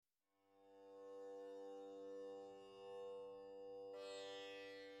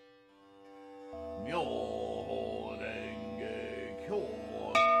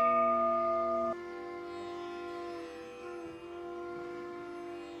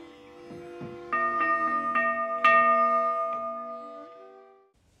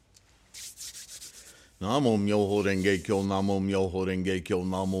Namo Myoho Renge Kyo, Namo Myoho Renge Kyo,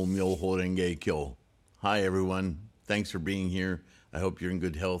 Namo Myoho Renge Kyo. Hi, everyone. Thanks for being here. I hope you're in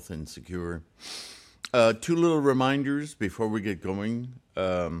good health and secure. Two little reminders before we get going.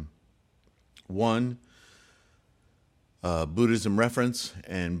 One, Buddhism Reference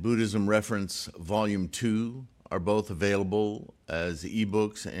and Buddhism Reference Volume 2 are both available as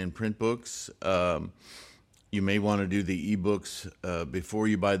ebooks and print books. You may want to do the ebooks before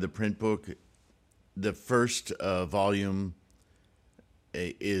you buy the print book. The first volume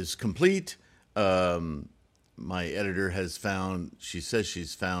is complete. My editor has found, she says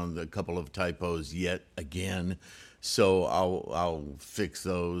she's found a couple of typos yet again, so I'll fix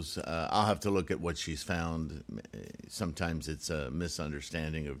those. I'll have to look at what she's found. Sometimes it's a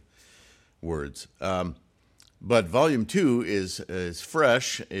misunderstanding of words. But Volume 2 is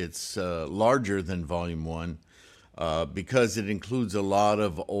fresh. It's larger than Volume 1. Because it includes a lot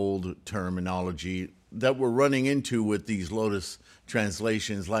of old terminology that we're running into with these Lotus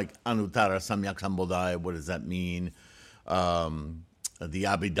translations, like Anuttara Samyak Sambodhaya. What does that mean? The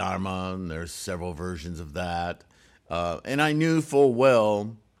Abhidharma, and there's several versions of that. And I knew full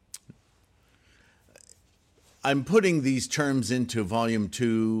well I'm putting these terms into Volume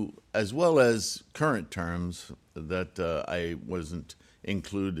 2 as well as current terms that I wasn't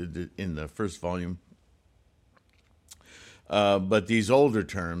included in the first volume. But these older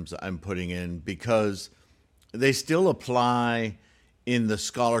terms I'm putting in because they still apply in the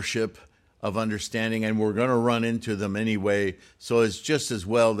scholarship of understanding, and we're going to run into them anyway. So it's just as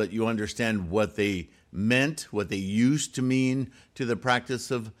well that you understand what they meant, what they used to mean to the practice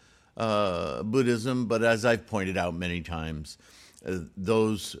of Buddhism. But as I've pointed out many times,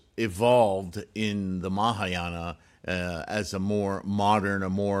 those evolved in the Mahayana as a more modern, a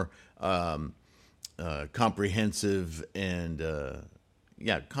more comprehensive and,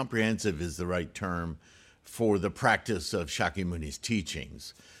 comprehensive is the right term for the practice of Shakyamuni's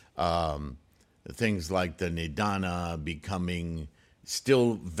teachings. Things like the Nidana becoming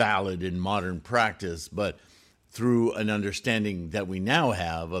still valid in modern practice, but through an understanding that we now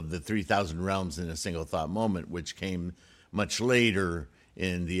have of the 3,000 realms in a single thought moment, which came much later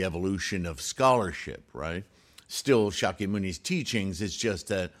in the evolution of scholarship, right? Still Shakyamuni's teachings, it's just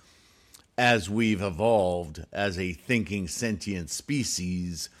that as we've evolved as a thinking sentient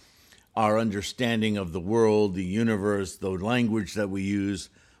species, our understanding of the world, the universe, the language that we use,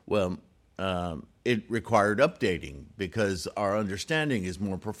 it required updating because our understanding is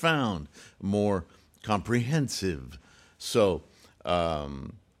more profound, more comprehensive. So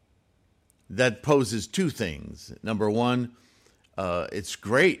that poses two things. Number one, it's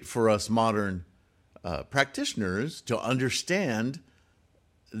great for us modern practitioners to understand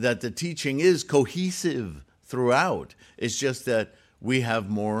that the teaching is cohesive throughout. It's just that we have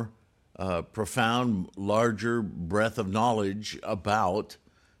more profound, larger breadth of knowledge about,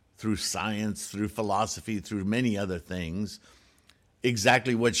 through science, through philosophy, through many other things,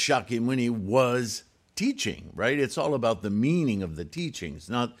 exactly what Shakyamuni was teaching, right? It's all about the meaning of the teachings,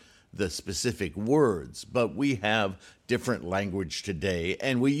 not the specific words. But we have different language today,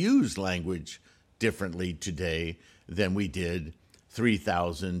 and we use language differently today than we did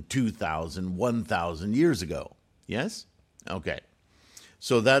 3,000, 2,000, 1,000 years ago. Yes? Okay.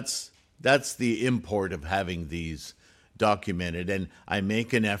 So that's the import of having these documented. And I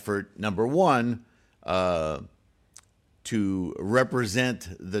make an effort, number one, to represent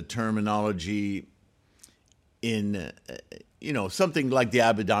the terminology in, something like the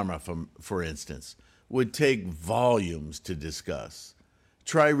Abhidharma, for instance, would take volumes to discuss.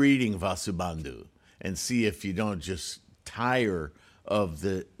 Try reading Vasubandhu and see if you don't just tire of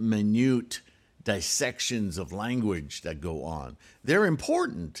the minute dissections of language that go on. They're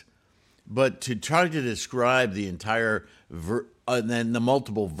important, but to try to describe the entire and then the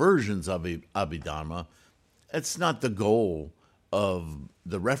multiple versions of Abhidharma, that's not the goal of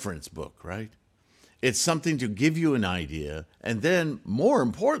the reference book, right? It's something to give you an idea, and then, more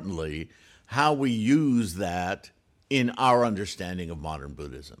importantly, how we use that in our understanding of modern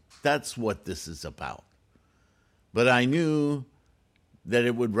Buddhism. That's what this is about. But I knew that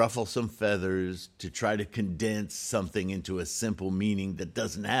it would ruffle some feathers to try to condense something into a simple meaning that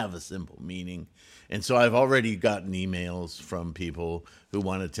doesn't have a simple meaning. And so I've already gotten emails from people who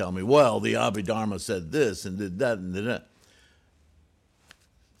want to tell me, well, the Abhidharma said this and did that and did that.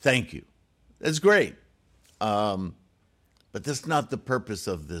 Thank you. That's great. But that's not the purpose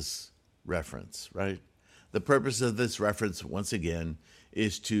of this reference, right? The purpose of this reference, once again,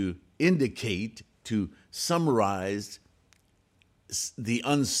 is to indicate, to summarize the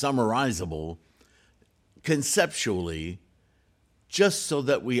unsummarizable conceptually, just so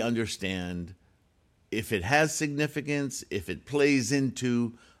that we understand if it has significance, if it plays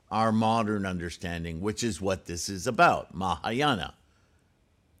into our modern understanding, which is what this is about, Mahayana.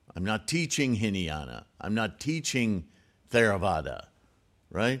 I'm not teaching Hinayana. I'm not teaching Theravada,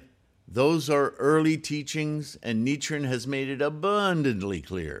 right? Those are early teachings, and Nichiren has made it abundantly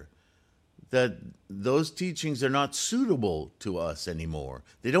clear that those teachings are not suitable to us anymore.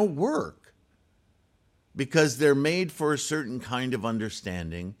 They don't work because they're made for a certain kind of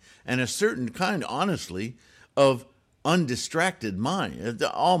understanding and a certain kind, honestly, of undistracted mind.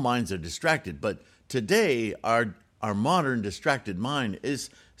 All minds are distracted, but today our modern distracted mind is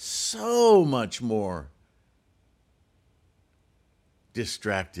so much more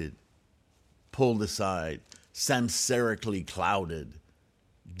distracted, pulled aside, samsarically clouded,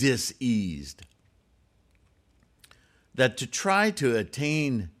 diseased, that to try to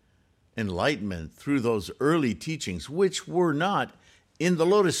attain enlightenment through those early teachings, which were not in the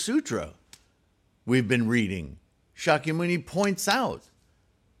Lotus Sutra we've been reading, Shakyamuni points out.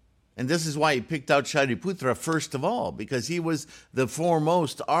 And this is why he picked out Shariputra first of all, because he was the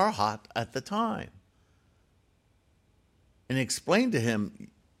foremost arhat at the time. And explained to him,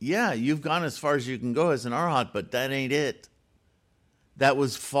 yeah, you've gone as far as you can go as an arhat, but that ain't it. That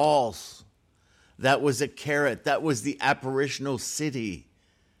was false. That was a carrot. That was the apparitional city.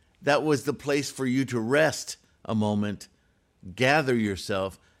 That was the place for you to rest a moment, gather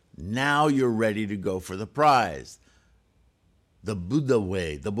yourself. Now you're ready to go for the prize. The Buddha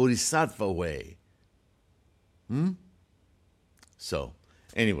way, the Bodhisattva way. So,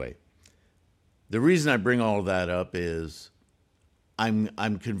 anyway, the reason I bring all of that up is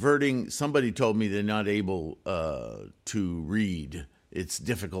I'm converting. Somebody told me they're not able to read. It's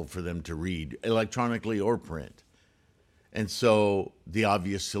difficult for them to read electronically or print. And so the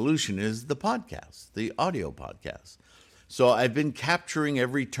obvious solution is the podcast, the audio podcast. So I've been capturing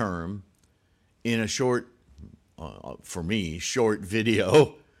every term in a short, for me, short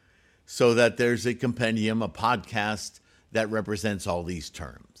video, so that there's a compendium, a podcast that represents all these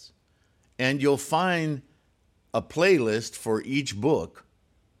terms. And you'll find a playlist for each book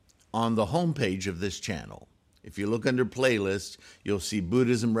on the homepage of this channel. If you look under playlists, you'll see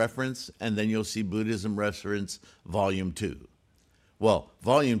Buddhism Reference, and then you'll see Buddhism Reference Volume 2. Well,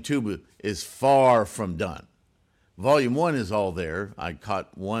 Volume 2 is far from done. Volume 1 is all there. I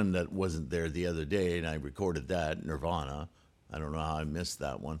caught one that wasn't there the other day, and I recorded that, Nirvana. I don't know how I missed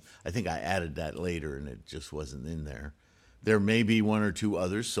that one. I think I added that later, and it just wasn't in there. There may be one or two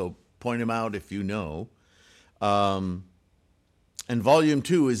others, so point them out if you know. And Volume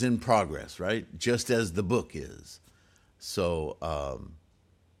 2 is in progress, right? Just as the book is. So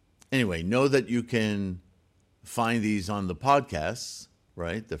anyway, know that you can find these on the podcasts,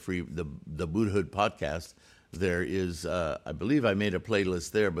 right? The Buddhahood podcast. There is, I believe I made a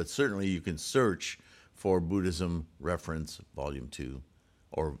playlist there, but certainly you can search for Buddhism Reference Volume 2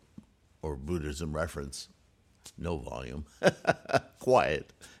 or Buddhism Reference, no volume.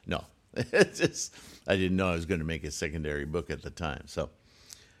 Quiet. No. It's just, I didn't know I was going to make a secondary book at the time. So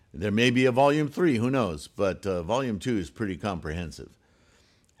there may be a Volume 3, who knows? But Volume 2 is pretty comprehensive.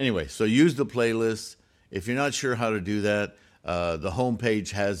 Anyway, so use the playlist. If you're not sure how to do that, the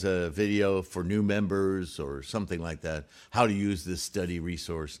homepage has a video for new members or something like that, how to use this study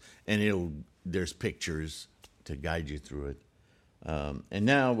resource. And there's pictures to guide you through it. And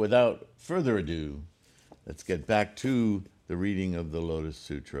now, without further ado, let's get back to the reading of the Lotus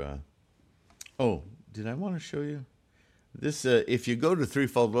Sutra. Oh, did I want to show you? This, if you go to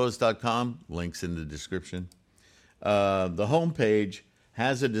threefoldlotus.com, links in the description, the homepage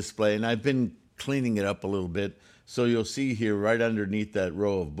has a display, and I've been cleaning it up a little bit. So you'll see here right underneath that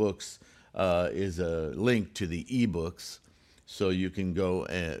row of books is a link to the ebooks. So you can go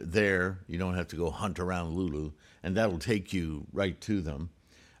there. You don't have to go hunt around Lulu, and that'll take you right to them.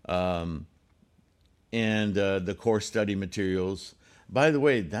 And the core study materials. By the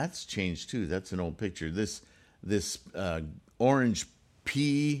way, that's changed too. That's an old picture. This orange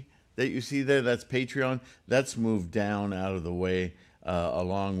P that you see there, that's Patreon. That's moved down out of the way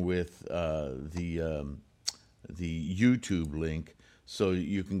along with the YouTube link, so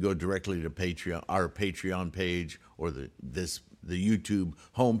you can go directly to Patreon, our Patreon page, or the YouTube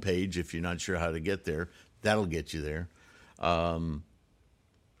homepage if you're not sure how to get there. That'll get you there. And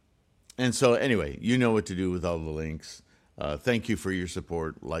so anyway, you know what to do with all the links. Thank you for your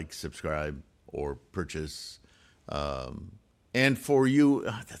support. Like, subscribe, or purchase. And for you,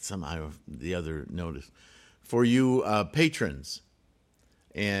 that's the other notice. For you patrons,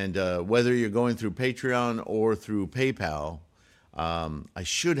 and whether you're going through Patreon or through PayPal, I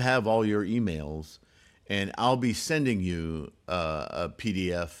should have all your emails, and I'll be sending you a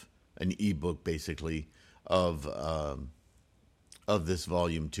PDF, an ebook basically of this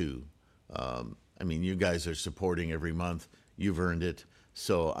volume 2. I mean, you guys are supporting every month. You've earned it.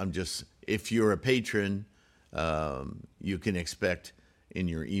 So if you're a patron, you can expect in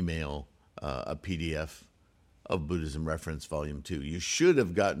your email a PDF of Buddhism Reference Volume 2. You should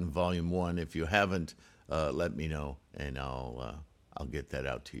have gotten Volume 1. If you haven't, let me know, and I'll get that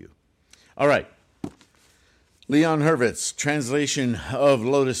out to you. All right. Leon Hurvitz, translation of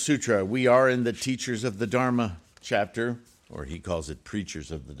Lotus Sutra. We are in the Teachers of the Dharma chapter, or he calls it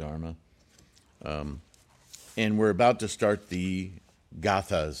Preachers of the Dharma. And we're about to start the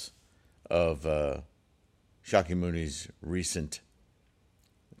gathas of Shakyamuni's recent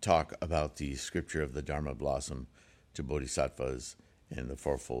talk about the scripture of the Dharma blossom to Bodhisattvas and the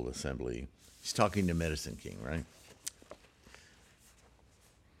Fourfold Assembly. He's talking to Medicine King, right?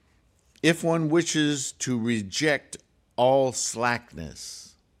 If one wishes to reject all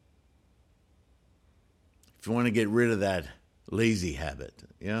slackness, if you want to get rid of that lazy habit,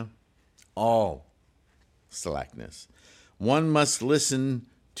 all slackness, one must listen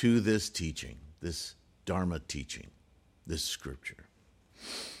to this teaching, this Dharma teaching, this scripture.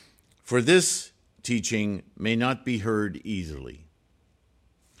 For this teaching may not be heard easily,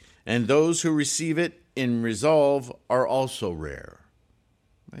 and those who receive it in resolve are also rare.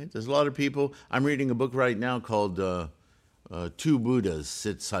 Right? There's a lot of people. I'm reading a book right now called Two Buddhas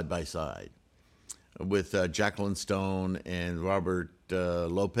Sit Side by Side with Jacqueline Stone and Robert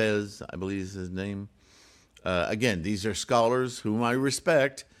Lopez, I believe is his name. Again, these are scholars whom I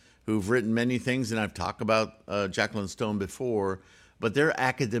respect, who've written many things, and I've talked about Jacqueline Stone before, but they're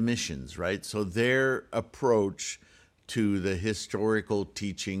academicians, right? So their approach to the historical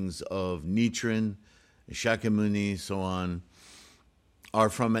teachings of Nichiren, Shakyamuni, so on, are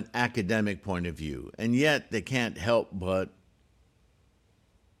from an academic point of view. And yet they can't help but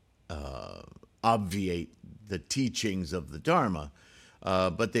obviate the teachings of the Dharma,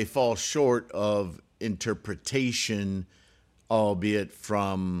 but they fall short of interpretation, albeit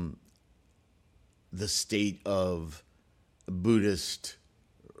from the state of Buddhist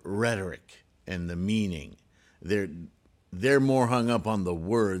rhetoric and the meaning. They're more hung up on the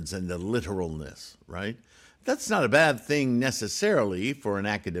words and the literalness, right? That's not a bad thing necessarily for an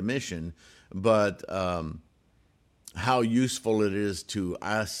academician, but how useful it is to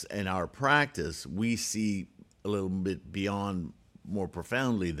us and our practice, we see a little bit beyond, more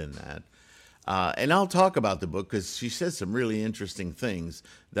profoundly than that. And I'll talk about the book because she says some really interesting things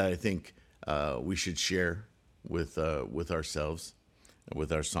that I think we should share with ourselves,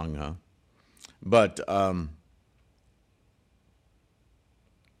 with our Sangha. But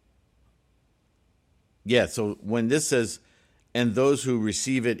so when this says, and those who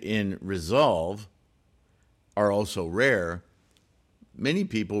receive it in resolve are also rare, many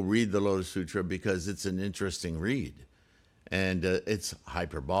people read the Lotus Sutra because it's an interesting read. And it's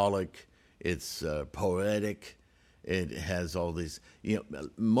hyperbolic, it's poetic, it has all these,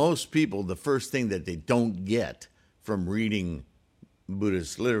 most people, the first thing that they don't get from reading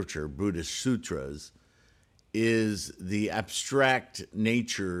Buddhist literature, Buddhist sutras, is the abstract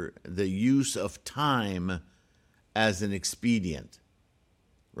nature, the use of time as an expedient,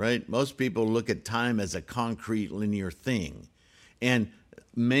 right? Most people look at time as a concrete, linear thing. And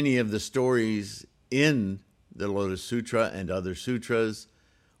many of the stories in the Lotus Sutra and other sutras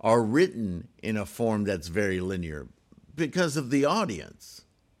are written in a form that's very linear because of the audience.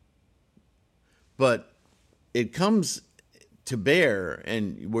 But it comes to bear,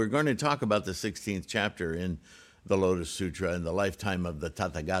 and we're going to talk about the 16th chapter in the Lotus Sutra and the lifetime of the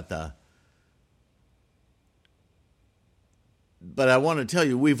Tathagata. But I want to tell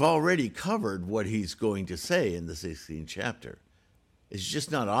you, we've already covered what he's going to say in the 16th chapter. It's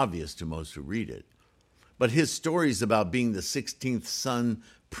just not obvious to most who read it. But his stories about being the 16th son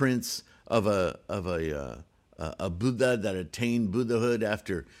prince of a Buddha that attained Buddhahood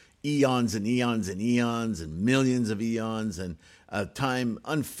after eons and eons and eons and millions of eons and a time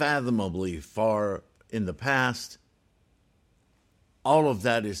unfathomably far in the past. All of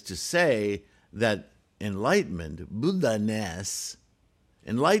that is to say that enlightenment, Buddha-ness,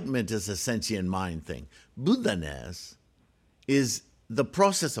 enlightenment is a sentient mind thing. Buddha-ness is the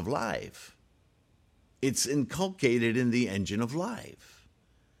process of life. It's inculcated in the engine of life.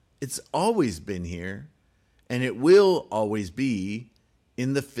 It's always been here, and it will always be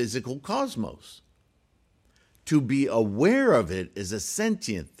in the physical cosmos. To be aware of it is a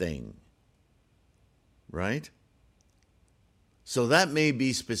sentient thing, right? So that may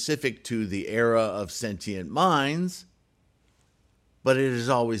be specific to the era of sentient minds, but it has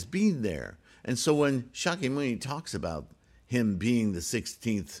always been there. And so when Shakyamuni talks about him being the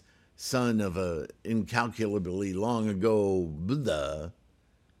 16th son of a incalculably long ago Buddha,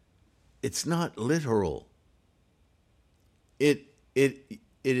 it's not literal. It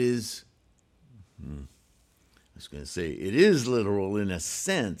is, I was going to say, it is literal in a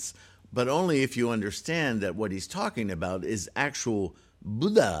sense, but only if you understand that what he's talking about is actual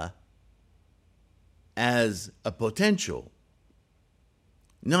Buddha as a potential,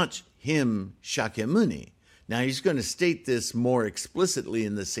 not him, Shakyamuni. Now, he's going to state this more explicitly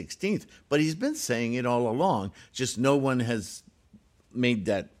in the 16th, but he's been saying it all along, just no one has made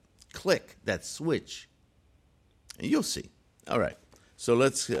that click, that switch. And you'll see. All right. So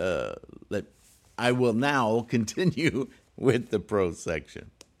I will now continue with the prose section.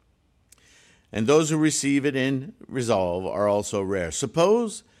 And those who receive it in resolve are also rare.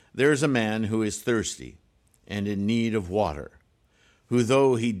 Suppose there is a man who is thirsty and in need of water, who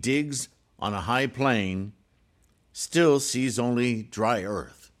though he digs on a high plain, still sees only dry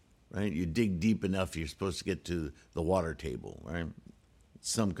earth, right? You dig deep enough, you're supposed to get to the water table, right?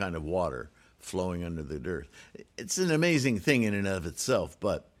 Some kind of water flowing under the dirt. It's an amazing thing in and of itself,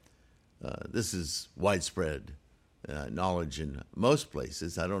 but this is widespread knowledge in most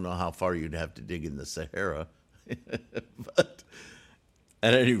places. I don't know how far you'd have to dig in the Sahara, but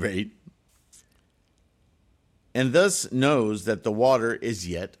at any rate, and thus knows that the water is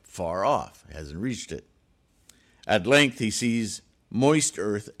yet far off, hasn't reached it. At length he sees moist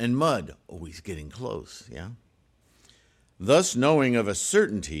earth and mud. Oh, he's getting close, yeah? Thus knowing of a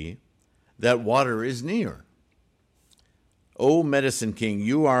certainty that water is near. O Medicine King,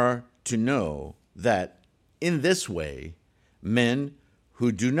 you are to know that in this way, men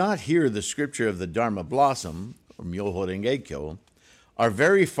who do not hear the scripture of the Dharma blossom, or Myoho Renge Kyo, are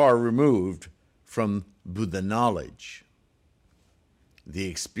very far removed from Buddha knowledge, the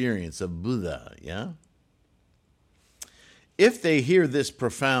experience of Buddha, yeah? If they hear this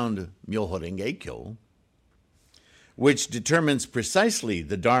profound Myoho Renge Kyo, which determines precisely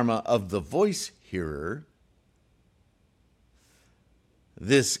the Dharma of the voice hearer,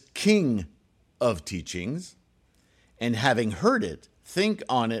 this king of teachings, and having heard it, think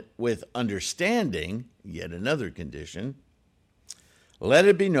on it with understanding, yet another condition, let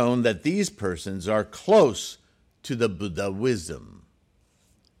it be known that these persons are close to the Buddha wisdom.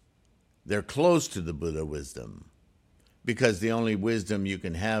 They're close to the Buddha wisdom, because the only wisdom you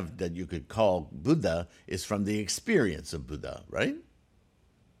can have that you could call Buddha is from the experience of Buddha, right?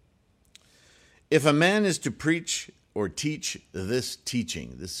 If a man is to preach or teach this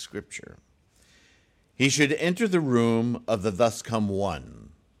teaching, this scripture, he should enter the room of the thus come one.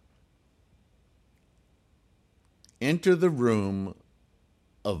 Enter the room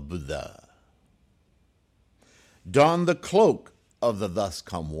of Buddha. Don the cloak of the thus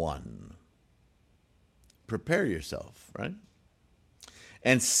come one. Prepare yourself, right?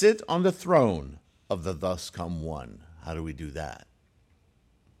 And sit on the throne of the thus come one. How do we do that?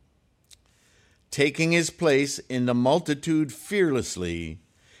 Taking his place in the multitude fearlessly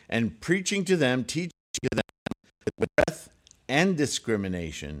and preaching to them, teaching to them with breath and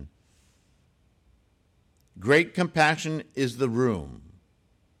discrimination. Great compassion is the room.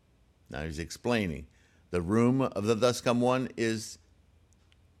 Now he's explaining. The room of the thus come one is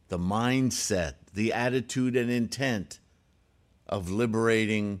the mindset, the attitude and intent of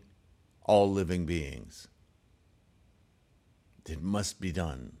liberating all living beings. It must be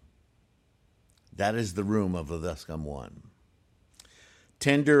done. That is the room of the thus come one.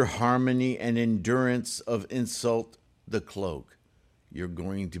 Tender harmony and endurance of insult, the cloak. You're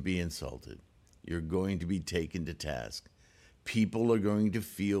going to be insulted. You're going to be taken to task. People are going to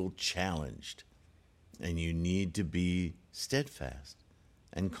feel challenged. And you need to be steadfast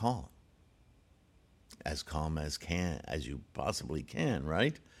and calm as you possibly can,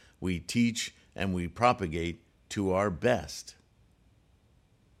 right? We teach and we propagate to our best.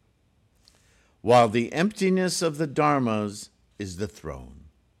 While the emptiness of the dharmas is the throne.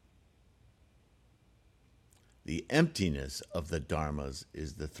 The emptiness of the dharmas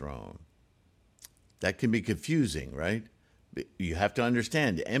is the throne. That can be confusing, right? You have to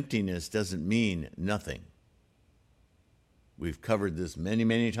understand, emptiness doesn't mean nothing. We've covered this many,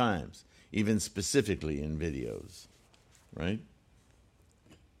 many times, even specifically in videos, right?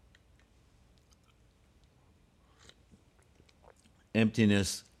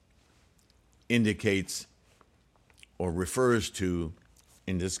 Emptiness indicates or refers to,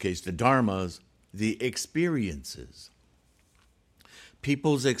 in this case, the dharmas, the experiences.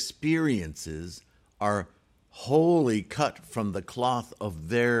 People's experiences are wholly cut from the cloth of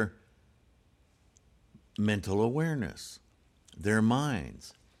their mental awareness, their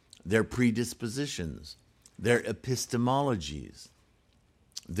minds, their predispositions, their epistemologies.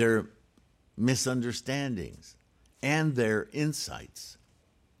 their misunderstandings, and their insights.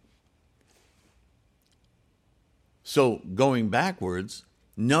 So going backwards,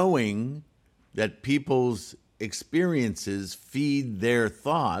 knowing that people's experiences feed their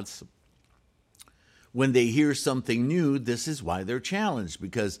thoughts, when they hear something new, this is why they're challenged,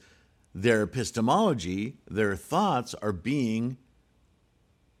 because their epistemology, their thoughts are being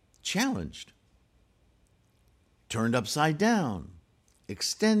challenged, turned upside down,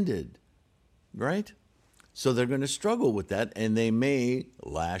 extended, right? So they're going to struggle with that, and they may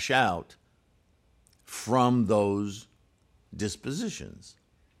lash out from those dispositions.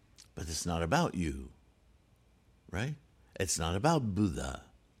 But it's not about you, right? It's not about Buddha.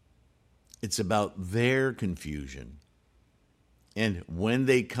 It's about their confusion. And when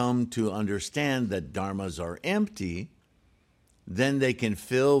they come to understand that dharmas are empty, then they can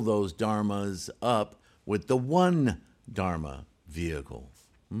fill those dharmas up with the one dharma vehicle.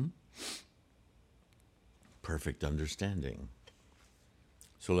 Perfect understanding.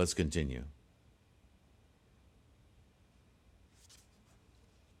 So let's continue.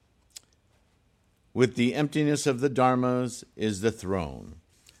 With the emptiness of the dharmas is the throne.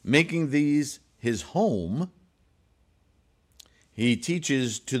 Making these his home, he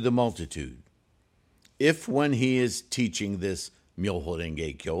teaches to the multitude. If when he is teaching this Myoho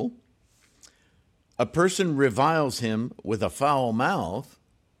Renge Kyo, a person reviles him with a foul mouth,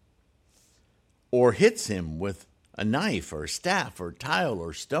 or hits him with a knife or staff or tile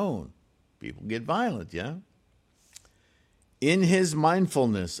or stone, people get violent, yeah? In his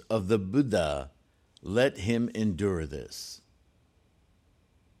mindfulness of the Buddha, let him endure this.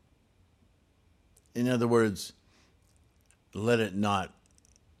 In other words, let it not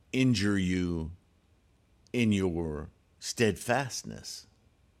injure you in your steadfastness.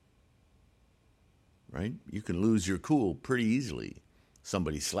 Right? You can lose your cool pretty easily.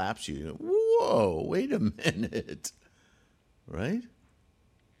 Somebody slaps you. Whoa, wait a minute. Right?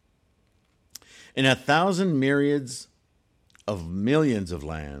 In 1,000 myriads of millions of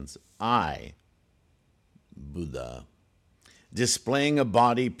lands, I, Buddha, displaying a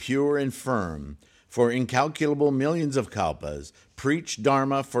body pure and firm for incalculable millions of kalpas, preach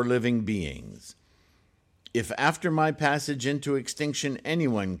Dharma for living beings. If after my passage into extinction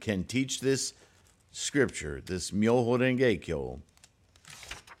anyone can teach this scripture, this Myoho Renge Kyo,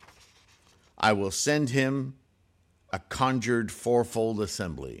 I will send him a conjured fourfold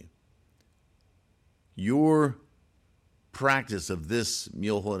assembly. Your practice of this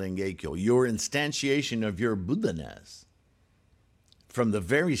Myoho Renge Kyo, your instantiation of your Buddha-ness, from the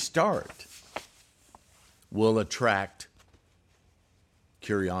very start, will attract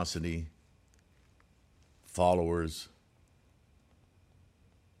curiosity, followers,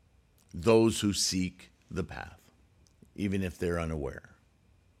 those who seek the path, even if they're unaware.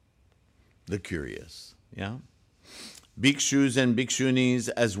 The curious, yeah? Bhikshus and bhikshunis,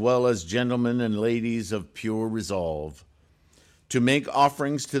 as well as gentlemen and ladies of pure resolve, to make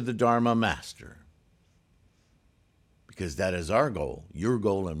offerings to the Dharma Master. Because that is our goal, your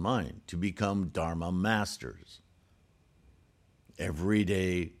goal and mine, to become Dharma Masters. Every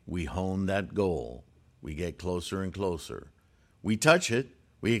day we hone that goal. We get closer and closer. We touch it,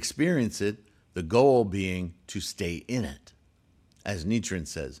 we experience it, the goal being to stay in it. As Nichiren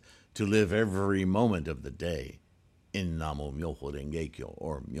says, to live every moment of the day in Namo Myoho Renge Kyo,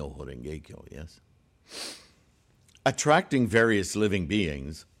 or Myoho Renge Kyo, yes? Attracting various living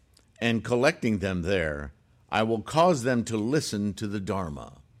beings and collecting them there, I will cause them to listen to the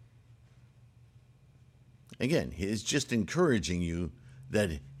Dharma. Again, he is just encouraging you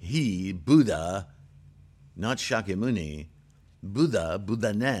that he, Buddha, not Shakyamuni, Buddha,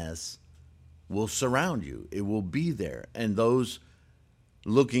 Buddha-ness, will surround you. It will be there. And those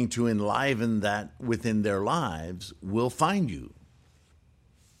looking to enliven that within their lives will find you.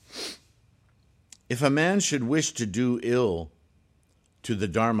 If a man should wish to do ill to the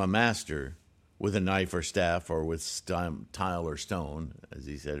Dharma Master with a knife or staff or with tile or stone, as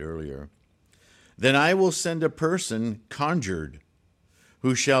he said earlier, then I will send a person conjured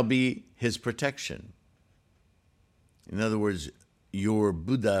who shall be his protection. In other words, your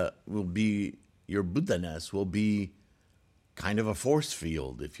Buddha will be, your Buddha-ness will be kind of a force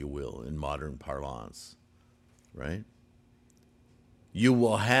field, if you will, in modern parlance, right? You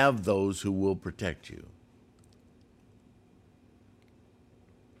will have those who will protect you.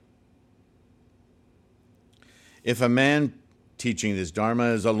 If a man teaching this Dharma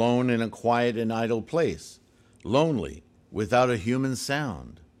is alone in a quiet and idle place, lonely, without a human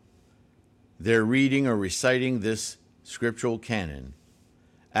sound, they're reading or reciting this scriptural canon,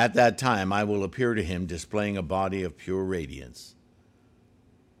 at that time I will appear to him displaying a body of pure radiance.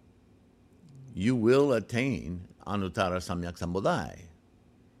 you will attain Anuttara Samyak Sambodhi.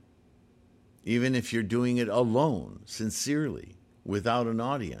 Even if you're doing it alone, sincerely, without an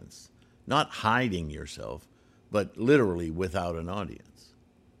audience. Not hiding yourself, but literally without an audience.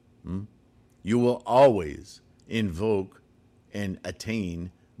 You will always invoke and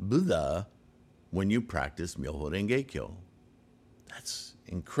attain Buddha when you practice Myoho Renge Kyo. That's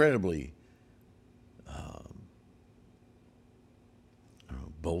incredibly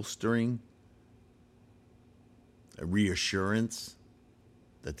bolstering, a reassurance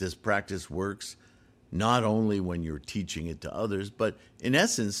that this practice works not only when you're teaching it to others, but in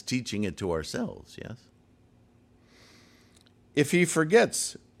essence, teaching it to ourselves, yes? If he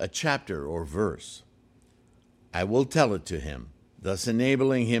forgets a chapter or verse, I will tell it to him, thus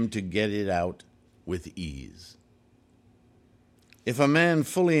enabling him to get it out with ease. If a man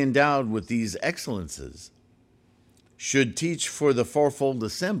fully endowed with these excellences should teach for the fourfold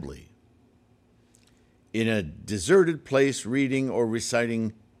assembly, in a deserted place reading or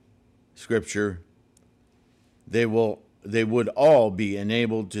reciting scripture, they would all be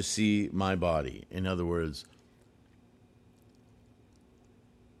enabled to see my body. In other words,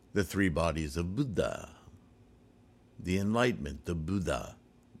 the three bodies of Buddha, the enlightenment, the Buddha,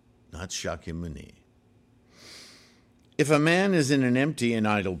 not Shakyamuni. If a man is in an empty and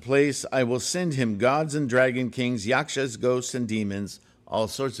idle place, I will send him gods and dragon kings, yakshas, ghosts, and demons, all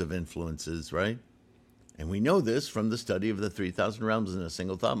sorts of influences, right? And we know this from the study of the 3,000 realms in a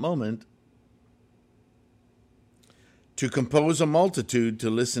single thought moment, to compose a multitude to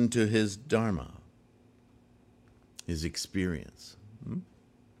listen to his Dharma, his experience.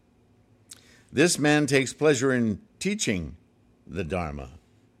 This man takes pleasure in teaching the Dharma,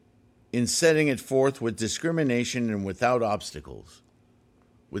 in setting it forth with discrimination and without obstacles.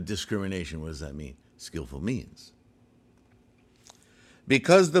 With discrimination, what does that mean? Skillful means.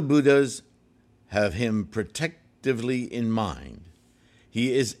 Because the Buddhas have him protectively in mind,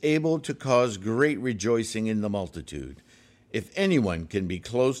 he is able to cause great rejoicing in the multitude. If anyone can be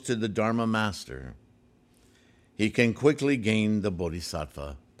close to the Dharma master, he can quickly gain the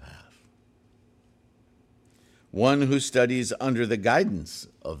Bodhisattva path. One who studies under the guidance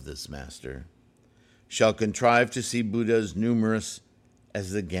of this master shall contrive to see Buddhas numerous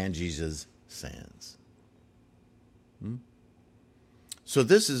as the Ganges' sands. So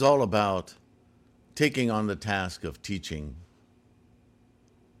this is all about taking on the task of teaching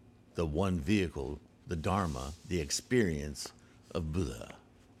the one vehicle, the Dharma, the experience of Buddha.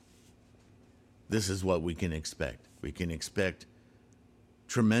 This is what we can expect. We can expect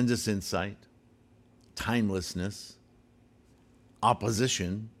tremendous insight, timelessness,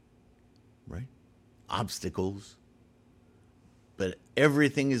 opposition, right? Obstacles. But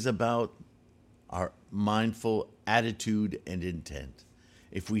everything is about our mindful attitude and intent.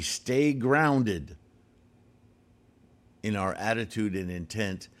 If we stay grounded in our attitude and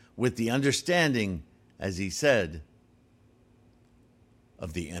intent with the understanding, as he said,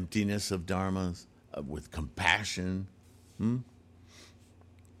 of the emptiness of dharmas, with compassion,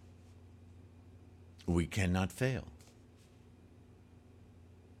 we cannot fail.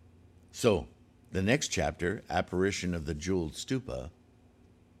 So, the next chapter, Apparition of the Jeweled Stupa,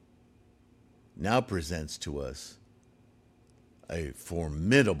 now presents to us a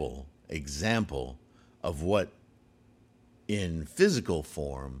formidable example of what in physical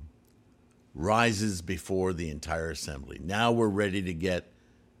form rises before the entire assembly. Now we're ready to get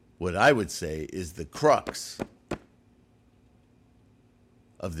what I would say is the crux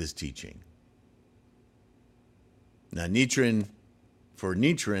of this teaching. Now, for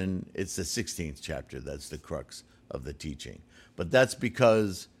Nichiren, it's the 16th chapter. That's the crux of the teaching. But that's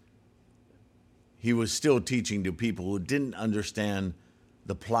because he was still teaching to people who didn't understand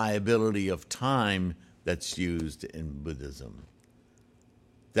the pliability of time that's used in Buddhism.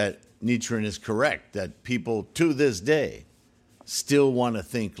 That Nichiren is correct, that people to this day still want to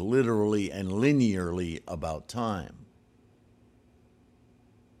think literally and linearly about time.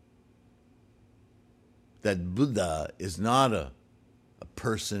 That Buddha is not a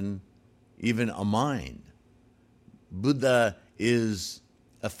person, even a mind. Buddha is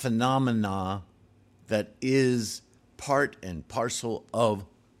a phenomena that is part and parcel of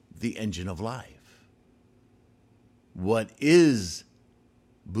the engine of life. What is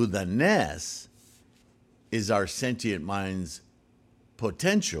Buddha-ness is our sentient mind's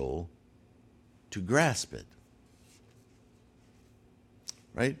potential to grasp it.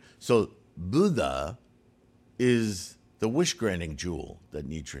 Right? So Buddha is the wish-granting jewel that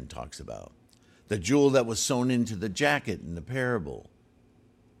Nichiren talks about. The jewel that was sewn into the jacket in the parable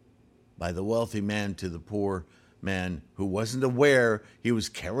by the wealthy man to the poor man who wasn't aware he was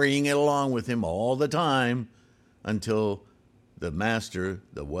carrying it along with him all the time until the master,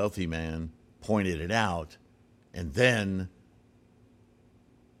 the wealthy man, pointed it out, and then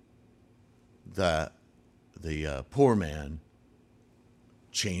the poor man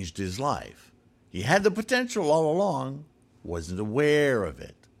changed his life. He had the potential all along, wasn't aware of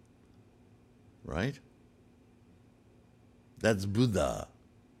it. Right? That's Buddha.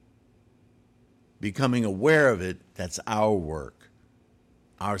 Becoming aware of it, that's our work,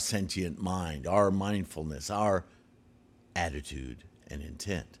 our sentient mind, our mindfulness, our attitude and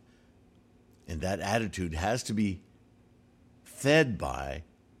intent. And that attitude has to be fed by,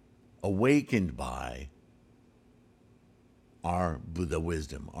 awakened by our Buddha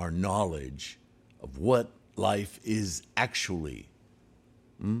wisdom, our knowledge of what life is actually,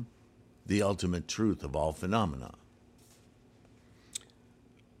 the ultimate truth of all phenomena.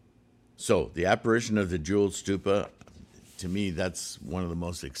 So, the apparition of the jeweled stupa, to me, that's one of the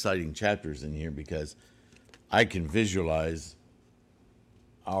most exciting chapters in here because I can visualize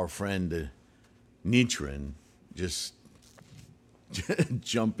our friend Nichiren just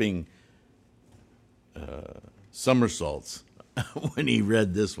jumping somersaults when he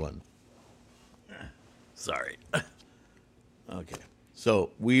read this one. Sorry. Okay.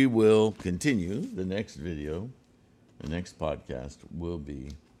 So we will continue. The next video, the next podcast will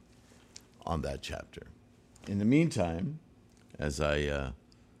be on that chapter. In the meantime, as I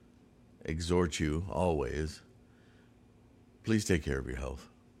exhort you always, please take care of your health.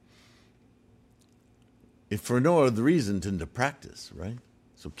 If for no other reason than to practice, right?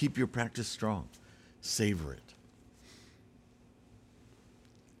 So keep your practice strong. Savor it.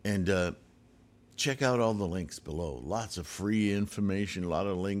 And check out all the links below. Lots of free information, a lot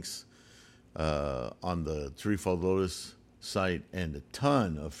of links on the Threefold Lotus site, and a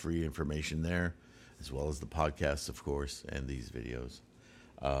ton of free information there, as well as the podcasts, of course, and these videos.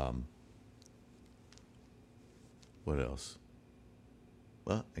 What else?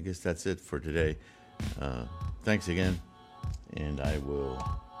 Well, I guess that's it for today. Thanks again, and I will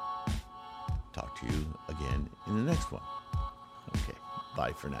talk to you again in the next one. Okay,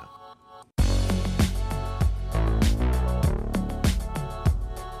 bye for now.